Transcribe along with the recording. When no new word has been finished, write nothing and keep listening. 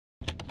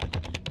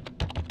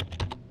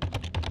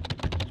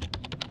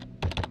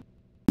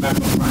back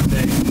on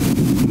Friday.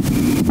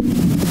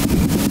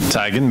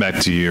 Ty, getting back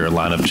to your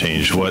lineup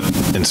change, what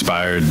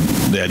inspired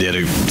the idea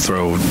to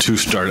throw two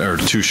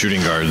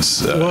shooting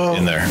guards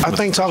in there? I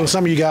think talking to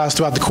some of you guys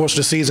throughout the course of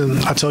the season,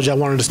 I told you I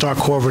wanted to start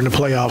Korver in the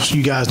playoffs.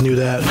 You guys knew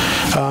that.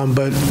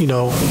 But, you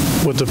know,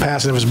 with the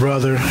passing of his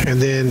brother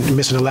and then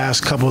missing the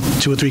last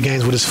two or three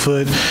games with his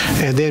foot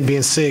and then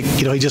being sick,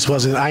 you know, he just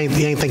wasn't, he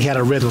didn't think he had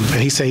a rhythm.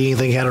 And he said he didn't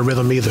think he had a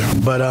rhythm either.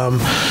 But,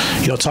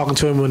 you know, talking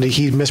to him when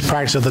he missed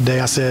practice the other day,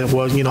 I said,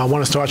 well, you know, I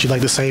want to start you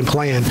like the same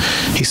plan.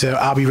 He said,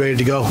 I'll be ready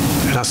to go.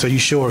 And I said, you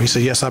sure? He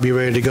said, yes, I'll be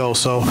ready to go.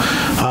 So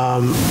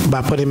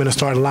by putting him in the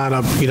starting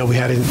lineup, you know, we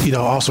had to, you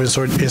know, also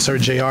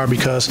insert JR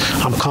because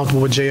I'm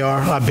comfortable with JR.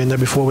 I've been there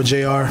before with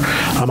JR.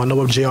 I know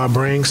what JR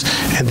brings.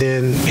 And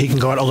then he can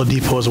guard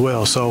Oladipo as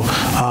well. So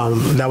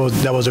that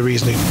was the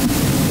reasoning.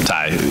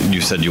 Ty,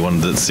 you said you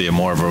wanted to see a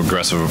more of an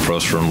aggressive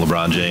approach from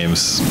LeBron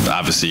James.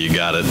 Obviously, you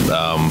got it.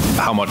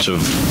 How much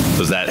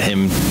was that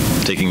him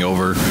taking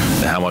over?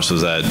 And how much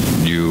was that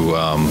you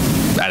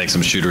adding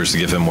some shooters to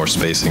give him more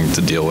spacing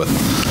to deal with?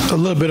 A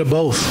little bit of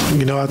both.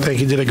 You know, I think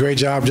he did a great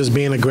job just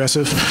being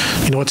aggressive,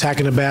 you know,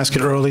 attacking the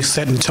basket early,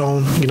 setting the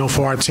tone, you know,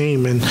 for our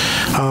team. And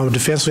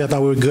defensively, I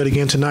thought we were good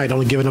again tonight,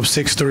 only giving up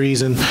 6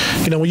 threes. And,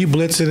 you know, when you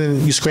blitzing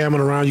and you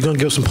scrambling around, you're going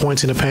to give some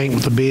points in the paint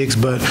with the bigs,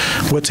 but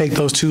we'll take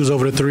those twos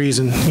over the threes.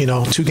 And, you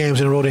know, 2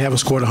 games in a row, they haven't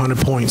scored 100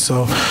 points.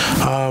 So,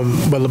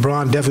 but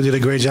LeBron definitely did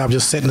a great job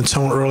just setting the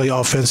tone early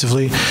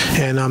offensively,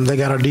 and they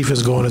got our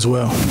defense going as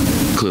well.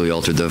 Clearly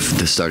altered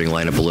the starting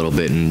lineup a little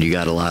bit, and you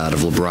got a lot out of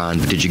LeBron.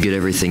 But did you get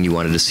everything you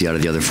wanted to see out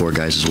of the other 4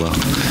 guys as well?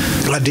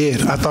 I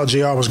did. I thought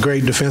JR was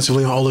great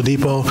defensively on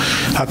Oladipo.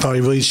 I thought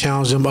he really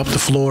challenged him up the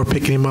floor,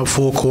 picking him up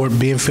full court,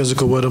 being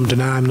physical with him,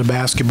 denying him the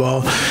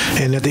basketball,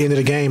 and at the end of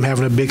the game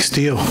having a big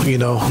steal, you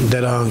know,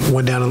 that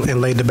went down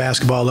and laid the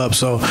basketball up.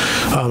 So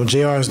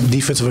JR's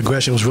defensive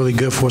aggression was really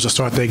good for us to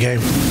start that game.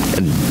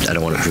 And I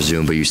don't want to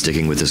presume, but you're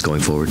sticking with this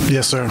going forward?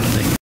 Yes, sir.